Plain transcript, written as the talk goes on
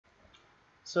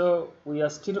So we are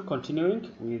still continuing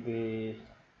with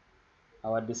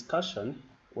our discussion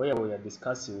where we are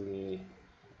discussing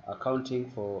accounting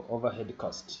for overhead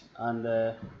cost. And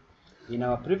in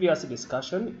our previous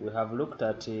discussion, we have looked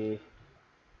at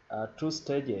two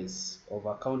stages of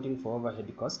accounting for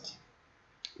overhead cost.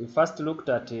 We first looked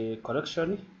at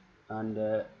correction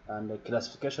and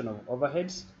classification of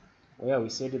overheads, where we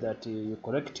said that you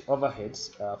correct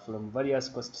overheads from various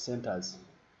cost centers.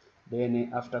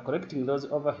 Then after correcting those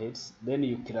overheads, then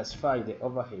you classify the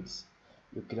overheads.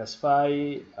 You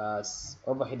classify as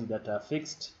overheads that are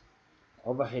fixed,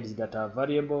 overheads that are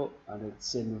variable and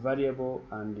semi-variable,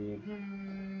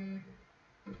 and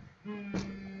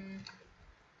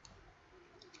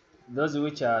those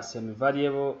which are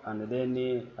semi-variable, and then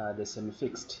the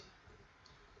semi-fixed.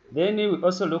 Then we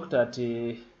also looked at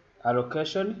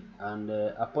allocation and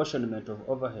apportionment of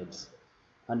overheads.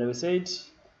 And we said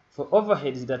for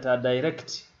overheads that are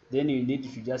direct, then you need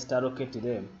to just allocate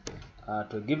them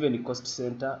to a given cost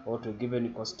center or to a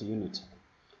given cost unit.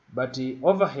 But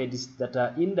overheads that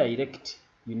are indirect,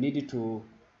 you need to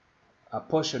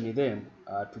apportion them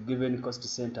to given cost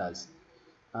centers.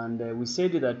 And we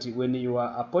said that when you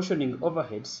are apportioning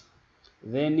overheads,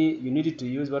 then you need to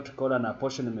use what we call an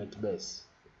apportionment base.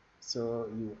 So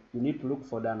you need to look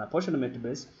for an apportionment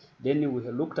base. Then we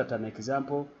looked at an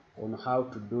example on how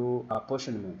to do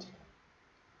apportionment.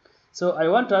 So I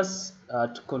want us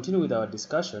to continue with our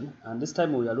discussion, and this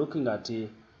time we are looking at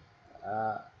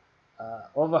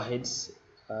overheads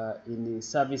in the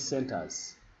service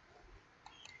centers.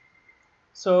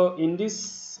 So in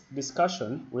this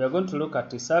discussion, we are going to look at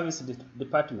the service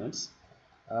departments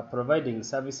providing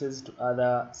services to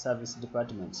other service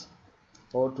departments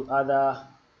or to other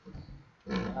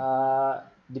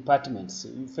departments.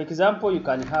 For example, you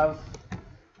can have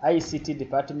ICT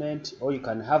department or you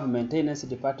can have maintenance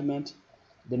department.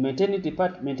 The maintenance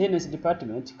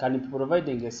department can be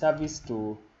providing a service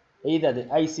to either the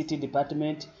ICT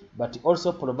department, but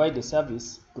also provide a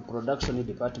service to production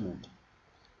department.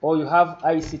 Or you have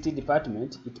ICT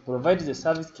department, it provides a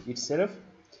service to itself.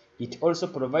 It also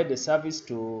provides a service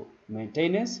to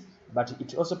maintenance, but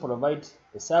it also provides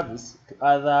a service to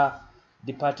other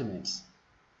departments.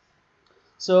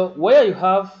 So where you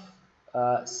have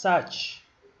such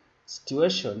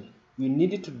situation, you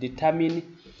need to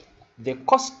determine the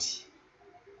cost,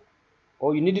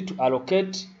 or you need to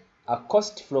allocate a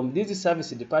cost from this service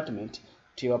department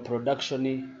to your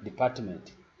production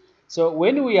department. So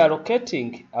when we are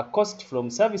allocating a cost from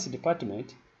service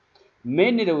department,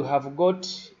 mainly we have got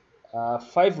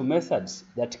 5 methods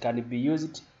that can be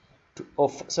used to,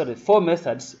 4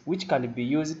 methods which can be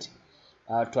used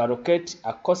to allocate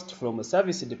a cost from a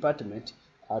service department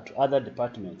to other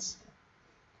departments.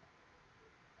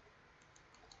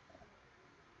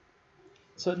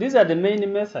 So these are the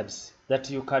main methods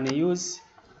that you can use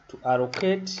to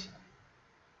allocate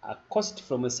a cost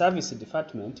from a service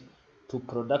department to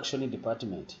production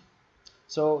department.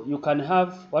 So you can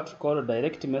have what we call a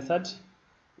direct method,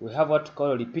 we have what we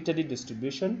call repeated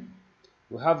distribution,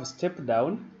 we have step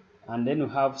down, and then we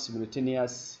have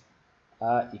simultaneous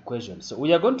equation. So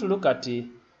we are going to look at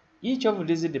each of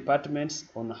these departments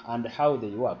and how they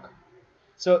work.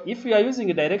 So if we are using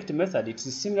a direct method, it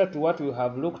is similar to what we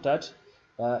have looked at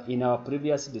in our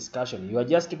previous discussion. You are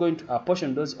just going to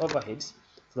apportion those overheads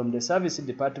from the service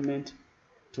department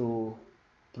to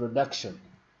production.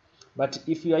 But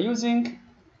if you are using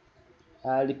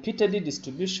repeated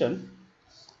distribution,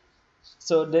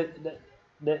 so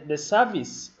the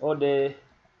service or the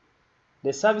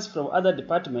service from other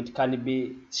department can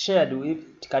be shared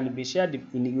within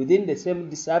the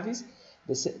same service.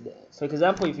 For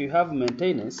example, if you have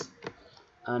maintenance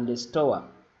and the store,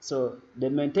 so the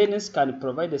maintenance can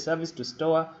provide the service to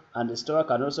store, and the store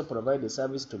can also provide the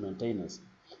service to maintenance.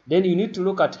 Then you need to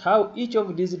look at how each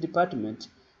of these departments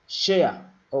share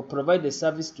or provide the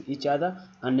service to each other,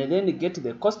 and then get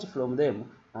the cost from them,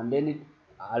 and then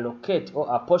allocate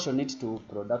or apportion it to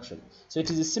production. So it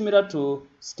is similar to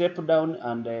step down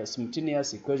and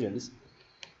simultaneous equations.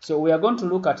 So we are going to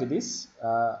look at this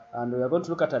and we are going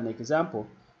to look at an example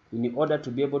in order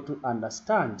to be able to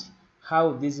understand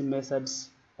how these methods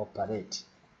operate.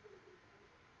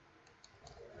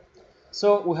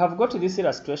 So we have got this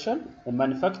illustration, a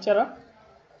manufacturer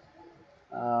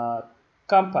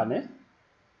company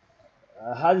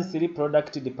has 3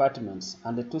 product departments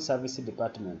and 2 service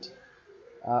departments.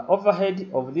 Overhead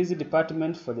of this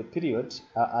department for the period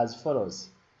are as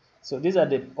follows. So these are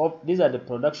the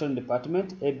production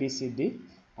department A, B, C, D,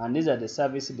 and these are the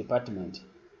service department.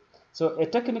 So a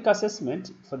technical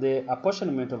assessment for the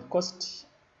apportionment of cost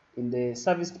in the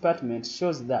service department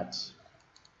shows that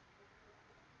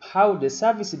how the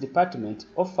service department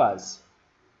offers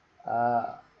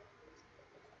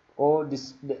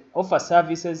offer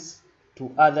services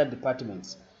to other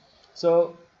departments.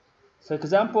 So, for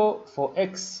example, for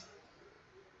X,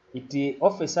 it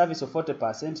offers service of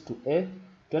 40% to A,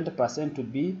 20% to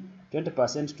B,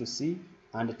 20% to C,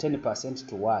 and 10%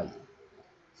 to Y.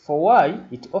 For Y,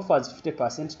 it offers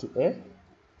 50% to A,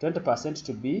 20%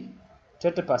 to B,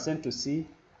 20% to C,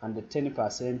 and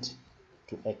 10%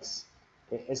 to X.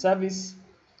 A service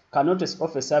cannot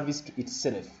offer service to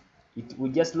itself. We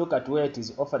just look at where it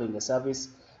is offering a service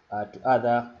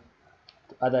to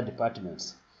other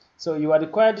departments. So you are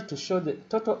required to show the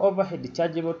total overhead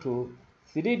chargeable to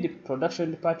 3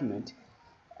 production department.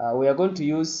 We are going to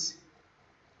use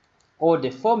all the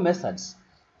 4 methods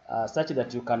such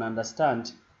that you can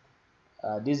understand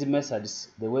these methods,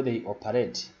 the way they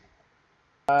operate.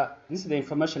 This is the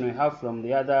information we have from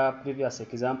the other previous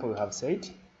example we have said.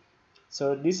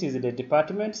 So this is the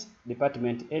departments,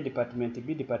 Department A, Department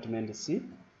B, Department C,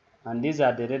 and these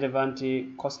are the relevant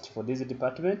costs for this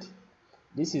department.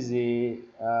 This is the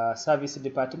service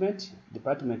department,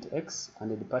 Department X and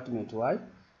the Department Y,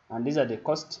 and these are the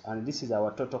costs, and this is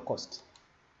our total cost.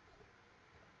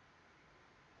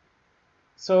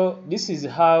 So this is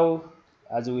how,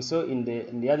 as we saw in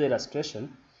the other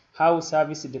illustration, how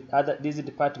these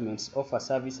departments offer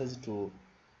services to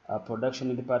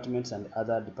production departments and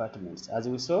other departments. As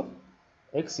we saw,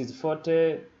 X is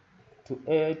 40, to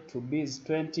A, to B is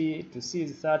 20, to C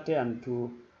is 30, and to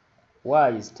Y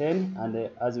is 10, and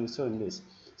as we saw in this.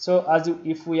 So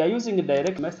if we are using a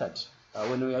direct method,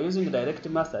 when we are using a direct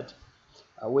method,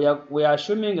 we are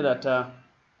assuming that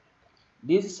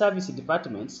these service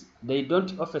departments, they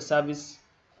don't offer service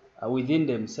within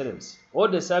themselves. All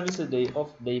the services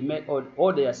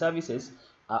all their services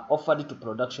are offered to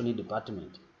production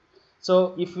department.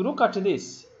 So if you look at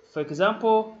this, for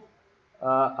example,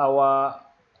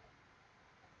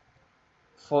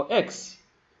 for X,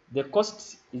 the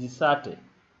cost is 30,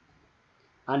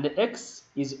 and X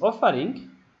is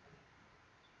offering,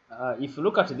 if you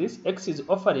look at this, X is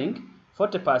offering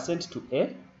 40% to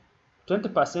A,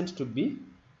 20% to B,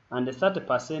 and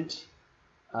 30%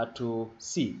 to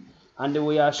C. And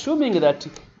we are assuming that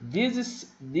these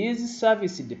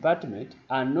service department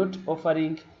are not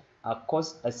offering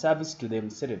a service to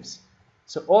themselves.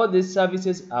 So all these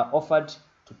services are offered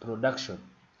to production.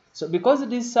 So because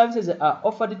these services are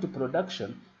offered to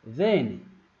production, then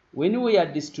when we are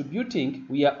distributing,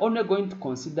 we are only going to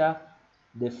consider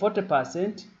the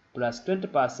 40% plus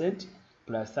 20%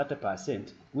 plus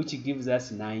 30%, which gives us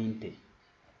 90.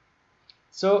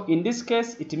 So in this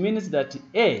case, it means that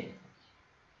A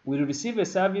will receive a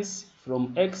service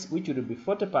from X, which will be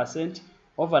 40%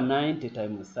 over 90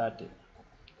 times 30.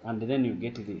 And then you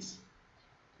get this.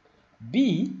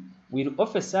 B will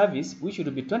offer service which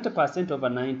will be 20% over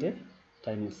 90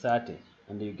 times 30,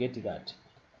 and you get that.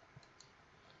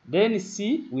 Then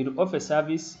C will offer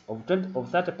service of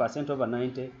 30% over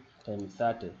 90 times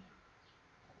 30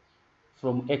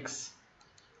 from X.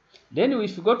 Then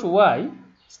if you go to Y,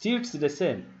 still it's the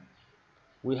same.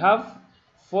 We have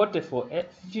 40 for A,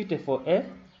 50 for A,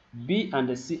 B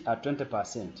and C are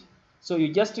 20%. So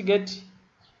you just get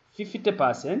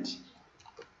 50%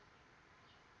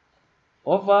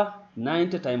 over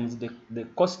 90 times the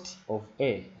cost of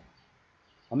A.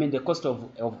 I mean the cost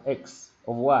of X,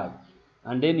 of Y,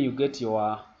 and then you get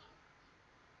your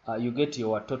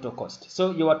total cost.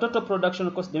 So your total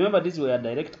production cost, remember these were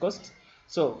direct costs.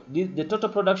 So the total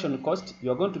production cost,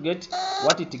 you are going to get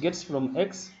what it gets from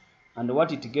X and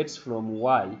what it gets from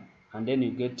Y, and then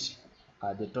you get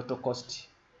the total cost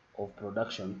of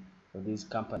production for these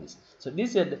companies. So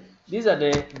these are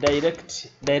the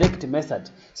direct method.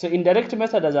 So in direct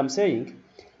method, as I'm saying,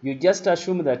 you just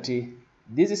assume that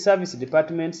these service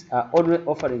departments are only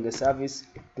offering a service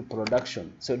to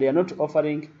production. So they are not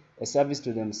offering a service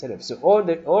to themselves. So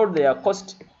all their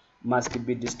cost must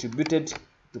be distributed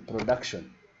to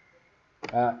production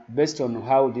based on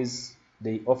how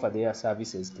they offer their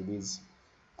services to this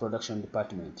production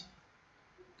department.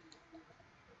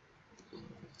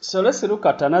 So let's look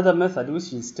at another method,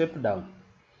 which is step down.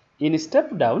 In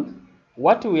step down,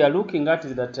 what we are looking at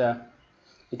is that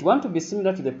it wants to be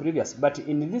similar to the previous, but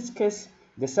in this case,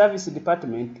 the service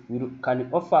department can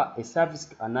offer a service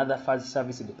to another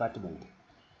service department.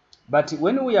 But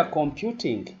when we are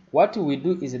computing, what we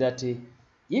do is that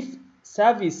if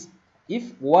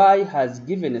Y has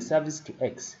given a service to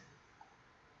X,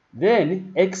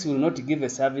 then X will not give a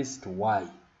service to Y.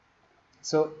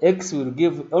 So X will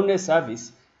give only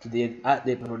service to the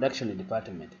production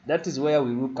department. That is where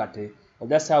we look at it, or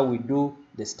that's how we do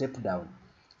the step down.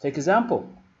 For example,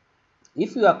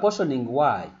 If you are apportioning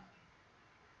y,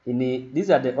 these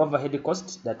are the overhead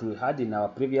costs that we had in our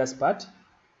previous part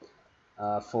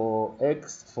for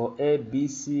A, B,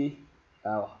 C,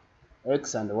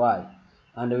 X and Y,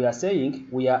 and we are saying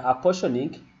we are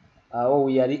apportioning or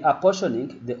we are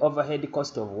reapportioning the overhead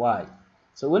cost of Y.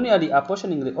 So when we are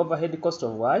reapportioning the overhead cost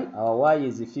of Y, our Y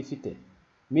is 50,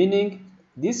 meaning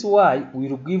this Y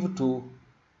will give to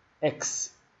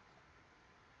X.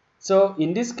 So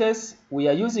in this case, we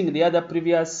are using the other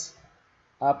previous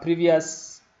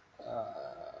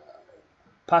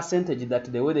percentage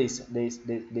that the way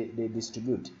they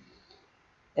distribute.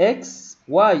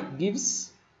 Y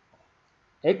gives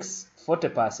X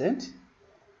 40%.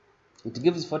 It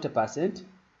gives 40%.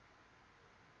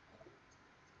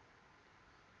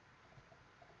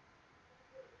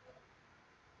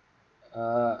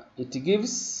 It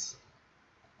gives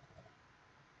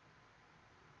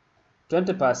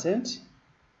 20%.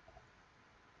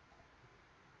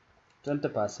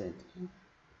 20%.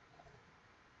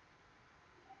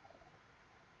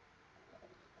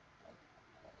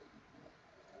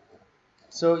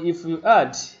 So if you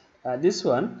add this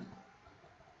one,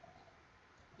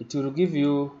 it will give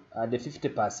you the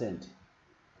 50%.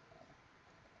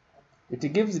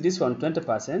 It gives this one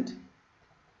 20%,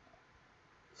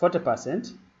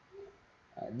 40%.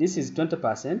 This is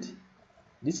 20%.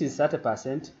 This is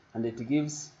 30%, and it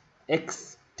gives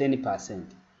X 10%.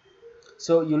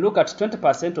 So you look at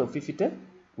 20% of 50,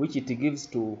 which it gives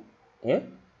to A.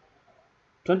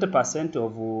 20%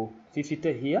 of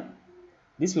 50 here.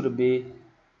 This will be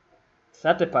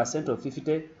 30% of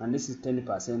 50, and this is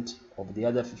 10% of the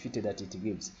other 50 that it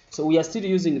gives. So we are still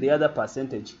using the other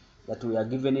percentage that we are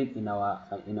given it in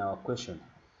our question.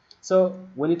 So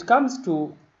when it comes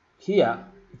to here,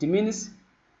 it means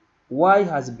Y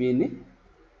has been,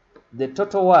 the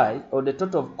total Y or the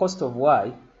total cost of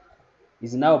Y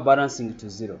is now balancing to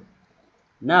 0.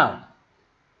 Now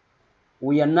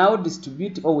we are now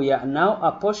distributing, or we are now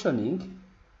apportioning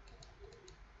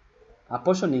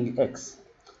X.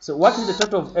 So what is the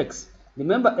total of X?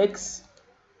 Remember X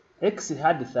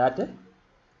had 30.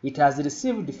 It has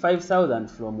received 5,000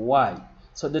 from Y.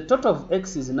 So the total of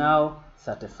X is now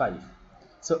 35.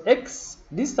 So X,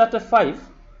 this 35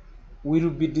 will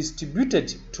be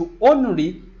distributed to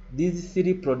only these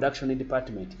 3 production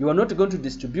departments. You are not going to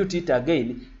distribute it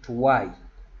again to Y.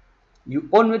 You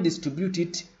only distribute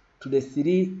it to the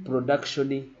 3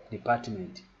 production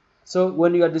departments. So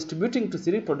when you are distributing to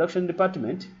 3 production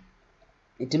departments,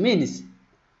 it means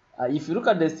if you look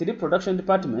at the 3 production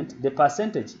departments, the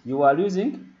percentage you are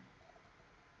using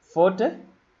 40,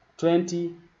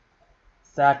 20,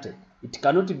 30. It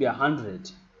cannot be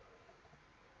 100.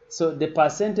 So the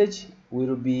percentage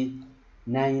will be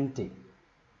 90.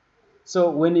 So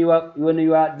when you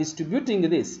are distributing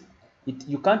this,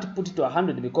 you can't put it to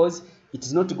 100 because it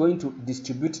is not going to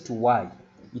distribute to Y.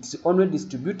 It's only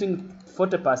distributing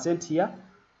 40% here,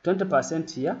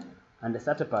 20% here, and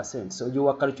 30%. So you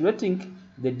are calculating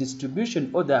the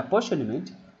distribution or the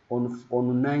apportionment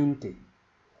on 90.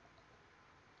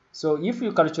 So if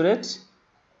you calculate,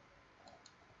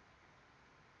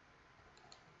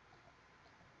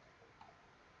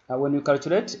 when you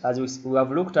calculate, as we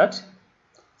have looked at,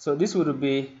 so this will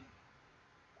be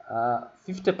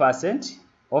 50%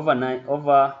 over 90,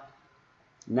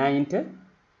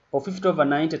 or 50 over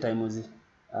 90 times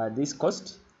this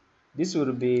cost. This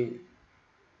will be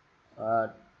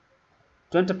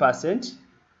 20%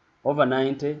 over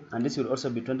 90, and this will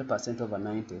also be 20% over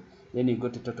 90. Then you go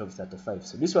to total of 35.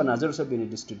 So this one has also been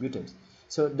distributed.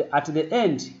 So at the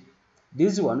end,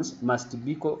 these ones must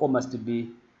be equal or must be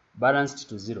balanced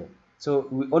to 0. So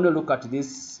we only look at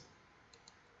these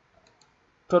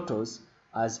totals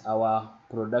as our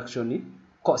production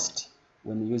cost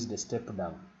when we use the step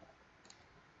down.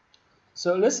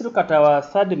 So let's look at our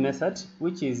third method,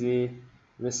 which is a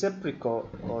reciprocal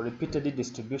or repeated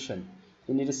distribution.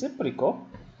 In reciprocal,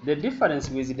 the difference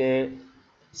with the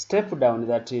step down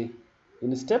that in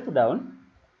step down,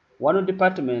 one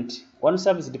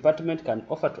service department can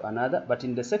offer to another, but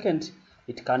in the second,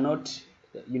 it cannot.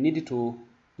 You need to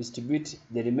distribute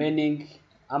the remaining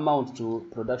amount to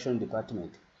production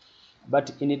department.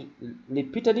 But in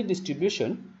repeated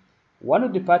distribution, one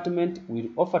department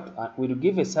will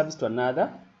give a service to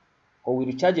another, or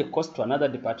will charge a cost to another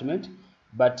department,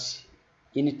 but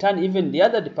in turn, even the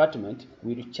other department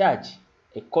will charge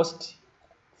a cost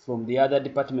from the other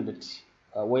department that,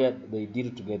 where they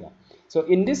deal together. So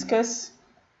in this case,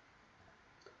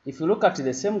 if you look at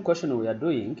the same question we are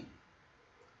doing,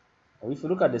 or if you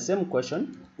look at the same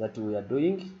question that we are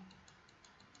doing,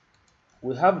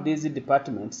 we have these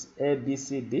departments A, B,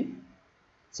 C, D.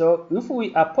 So if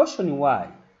we apportion y,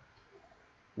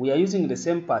 we are using the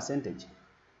same percentage.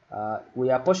 We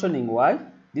are apportioning y.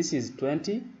 This is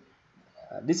 20.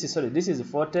 This is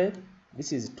 40.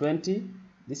 This is 20.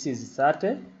 This is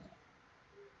 30.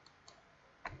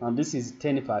 And this is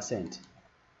 10%.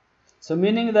 So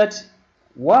meaning that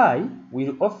y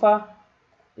will offer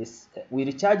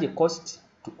will charge a cost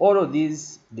to all of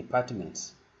these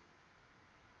departments.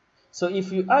 So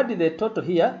if you add the total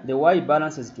here, the y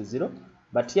balances to 0,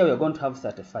 but here we are going to have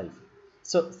 35.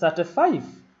 So 35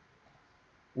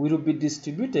 will be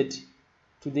distributed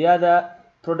to the other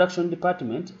production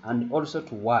department and also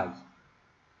to y.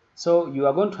 So you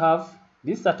are going to have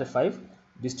this 35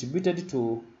 distributed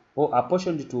to or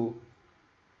apportioned to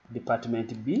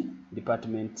Department B,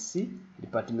 Department C,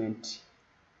 Department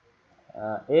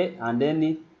A, and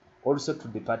then also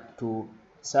to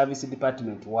Service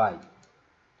Department Y,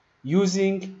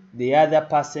 using the other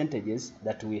percentages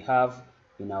that we have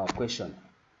in our question.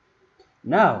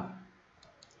 Now,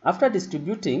 after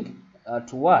distributing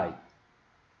to Y,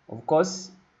 of course,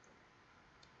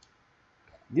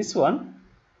 this one,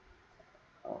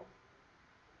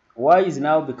 Y is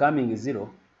now becoming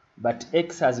 0, but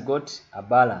X has got a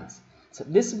balance. So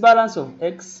this balance of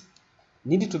X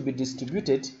needs to be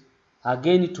distributed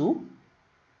again to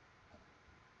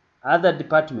other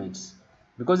departments,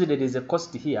 because there is a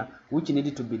cost here which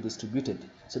needed to be distributed.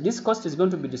 So this cost is going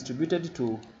to be distributed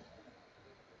to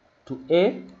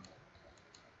A,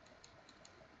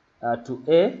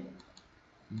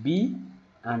 B,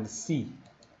 and C,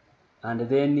 and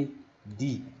then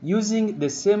D, using the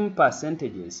same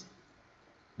percentages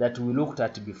that we looked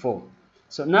at before.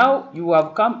 So now you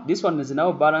have come, this one is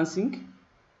now balancing,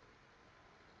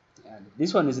 and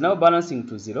this one is now balancing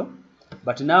to 0,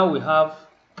 but now we have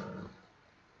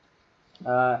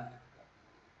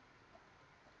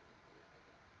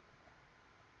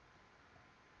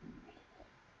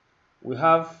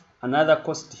another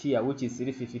cost here, which is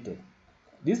 350.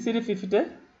 This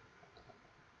 350,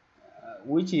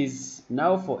 which is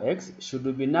now for X, should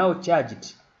be now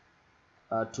charged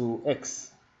to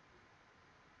X.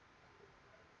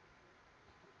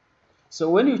 So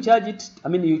when you charge it,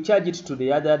 you charge it to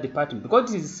the other department.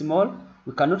 Because it is small,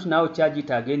 we cannot now charge it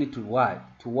again to Y.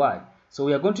 So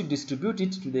we are going to distribute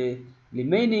it to the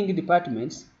remaining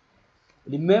departments.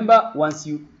 Remember,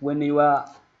 when you are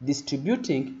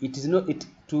distributing,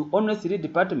 to only 3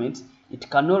 departments, it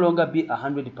can no longer be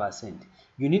 100%.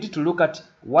 You need to look at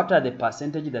what are the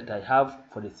percentage that I have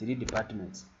for the 3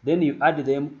 departments. Then you add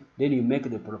them, then you make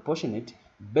the proportionate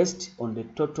based on the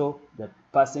total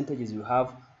percentages you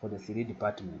have for the 3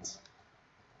 departments.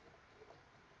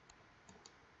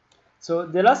 So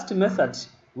the last method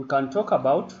we can talk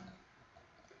about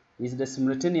is the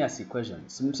simultaneous equation.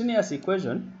 Simultaneous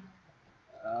equation,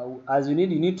 as you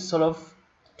need to solve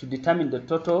to determine the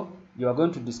total you are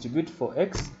going to distribute for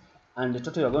X and the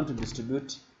total you are going to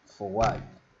distribute for Y.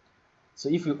 So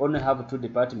if you only have 2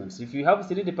 departments, if you have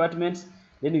 3 departments,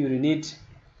 then you will need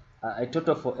a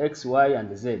total for X, Y,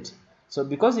 and Z. So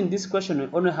because in this question we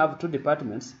only have 2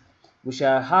 departments, we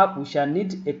shall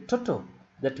need a total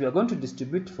that we are going to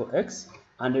distribute for X,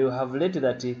 and we have let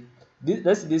that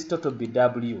this total be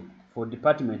W for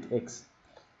department X,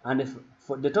 and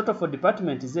for the total for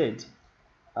department Z,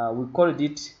 we called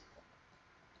it,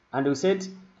 and we said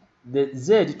the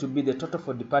Z to be the total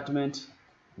for department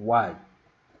Y.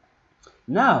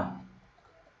 Now,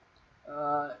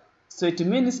 so it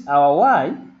means our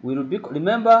Y will be,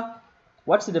 remember,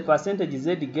 what's the percentage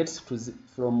Z gets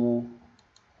from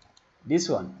this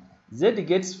one? Z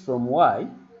gets from Y,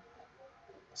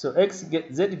 so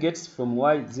Z gets from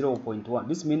Y 0.1.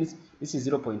 This means this is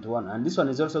 0.1, and this one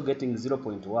is also getting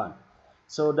 0.1.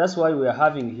 So that's why we are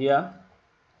having here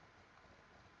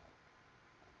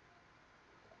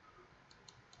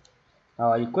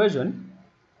our equation.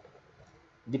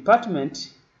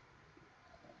 Department,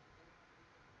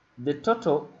 the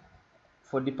total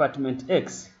for department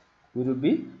X will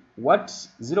be what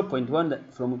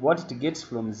 0.1 from what it gets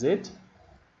from Z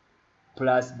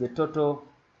plus the total,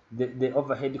 the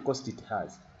overhead cost it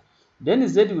has. Then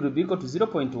Z will be equal to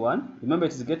 0.1. Remember,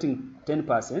 it is getting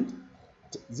 10%.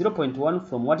 0.1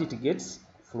 from what it gets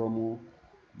from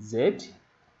Z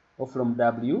or from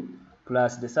W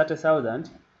plus the 30,000,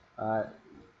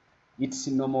 its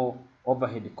normal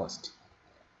overhead cost.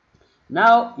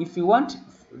 Now, if you want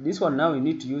this one, now we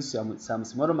need to use some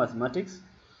small mathematics.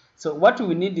 So what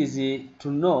we need is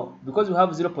to know, because we have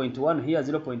 0.1 here,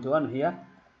 0.1 here,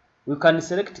 we can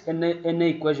select any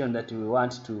equation that we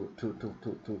want to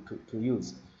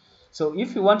use. So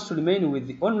if you want to remain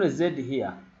with only Z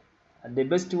here, the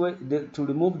best way to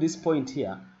remove this point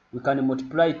here, we can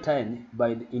multiply 10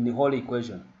 in the whole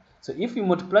equation. So if you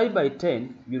multiply by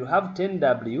 10, you'll have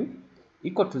 10W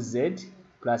equal to Z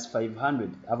plus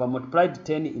 500. I've multiplied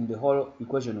 10 in the whole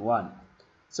equation 1.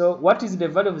 So what is the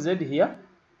value of Z here?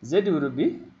 Z will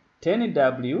be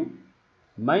 10W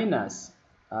minus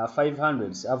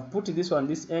 500. So I've put this one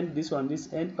this end, this one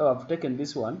this end. Oh, I've taken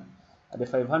this one at the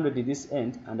 500 this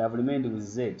end, and I've remained with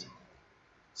Z.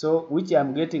 So which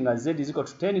I'm getting as Z is equal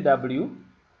to 10W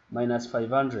minus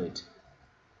 500.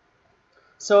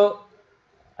 So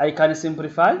I can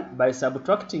simplify by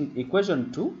subtracting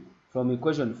equation 2 from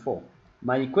equation 4.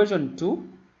 My equation 2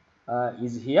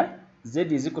 is here. Z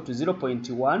is equal to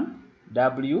 0.1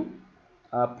 W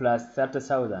plus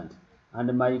 30,000.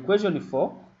 And my equation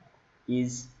 4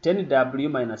 is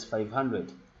 10W minus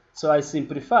 500. So I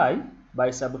simplify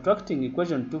by subtracting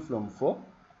equation 2 from 4.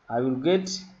 I will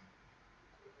get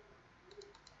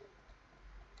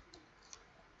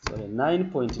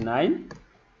 9.9.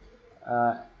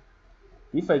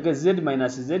 If I get Z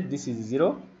minus Z, this is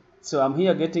 0. So I'm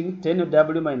here getting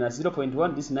 10W minus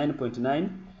 0.1. This is 9.9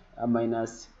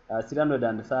 minus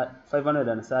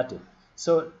 530.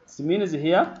 So it means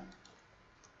here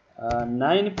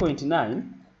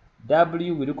 9.9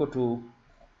 W will equal to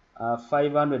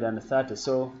 530.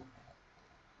 So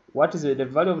what is the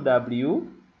value of W?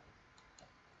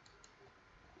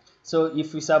 So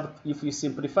if you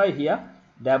simplify here,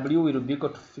 W will be equal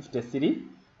to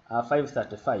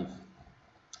 53,535.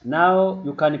 Now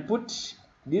you can put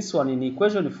this one in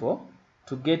equation 4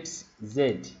 to get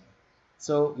Z.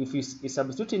 So if you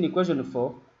substitute in equation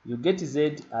 4, you get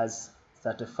Z as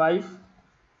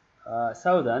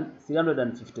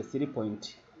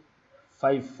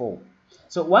 35,353.54.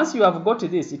 So once you have got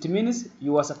this, it means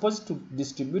you are supposed to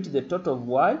distribute the total of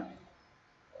Y,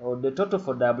 or the total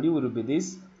for W will be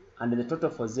this, and the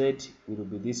total for Z will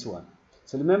be this one.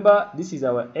 So remember, this is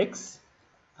our X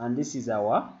and this is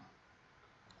our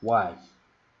Y.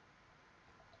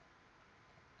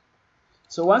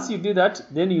 So once you do that,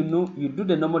 then you do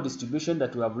the normal distribution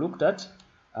that we have looked at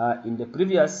in the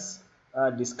previous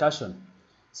discussion.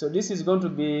 So this is going to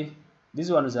be, these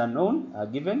ones are known, are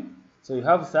given. So you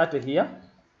have 30 here,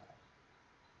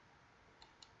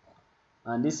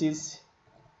 and this is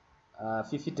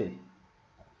 50.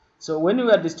 So when we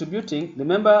are distributing,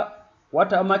 remember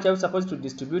how much are we supposed to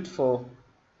distribute for?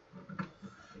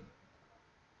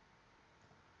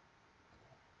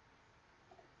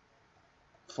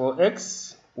 For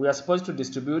X, we are supposed to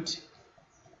distribute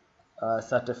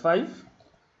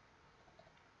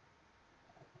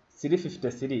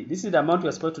 35,353. This is the amount we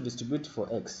are supposed to distribute for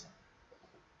X.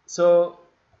 So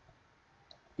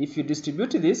if you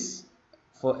distribute this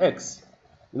for X,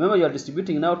 remember you are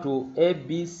distributing now to A,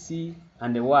 B, C,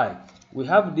 and Y. We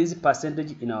have this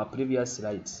percentage in our previous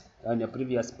slides, in the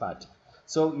previous part.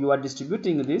 So you are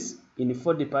distributing this in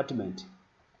 4 departments.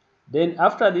 Then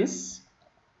after this,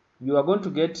 you are going to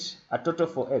get a total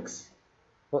for X,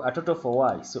 or a total for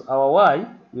Y. So our Y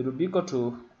will be equal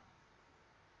to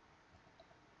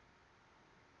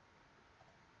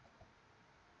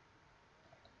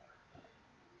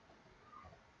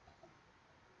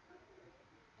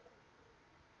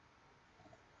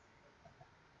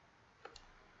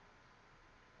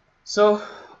so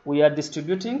we are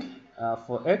distributing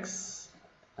for X,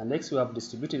 and X we have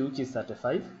distributed, which is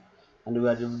 35, and we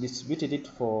have distributed it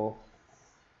for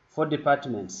 4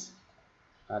 departments.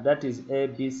 That is A,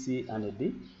 B, C, and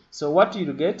D. So what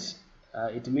you get,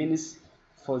 it means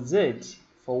for Z,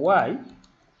 for Y,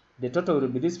 the total will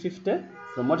be this 50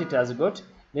 from what it has got.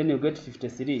 Then you get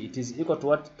 53. It is equal to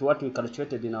what we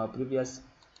calculated in our previous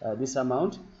this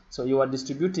amount. So you are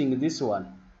distributing this one,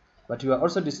 but you are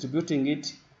also distributing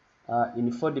it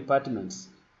in 4 departments.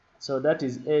 So that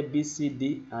is A, B, C,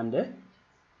 D, and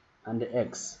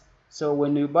X. So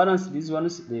when you balance these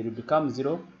ones, they will become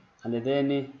 0, and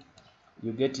then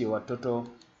you get your total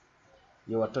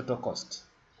cost.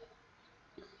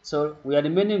 So we are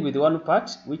remaining with one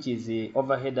part, which is the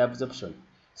overhead absorption,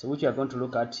 so which we are going to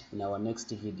look at in our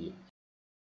next video.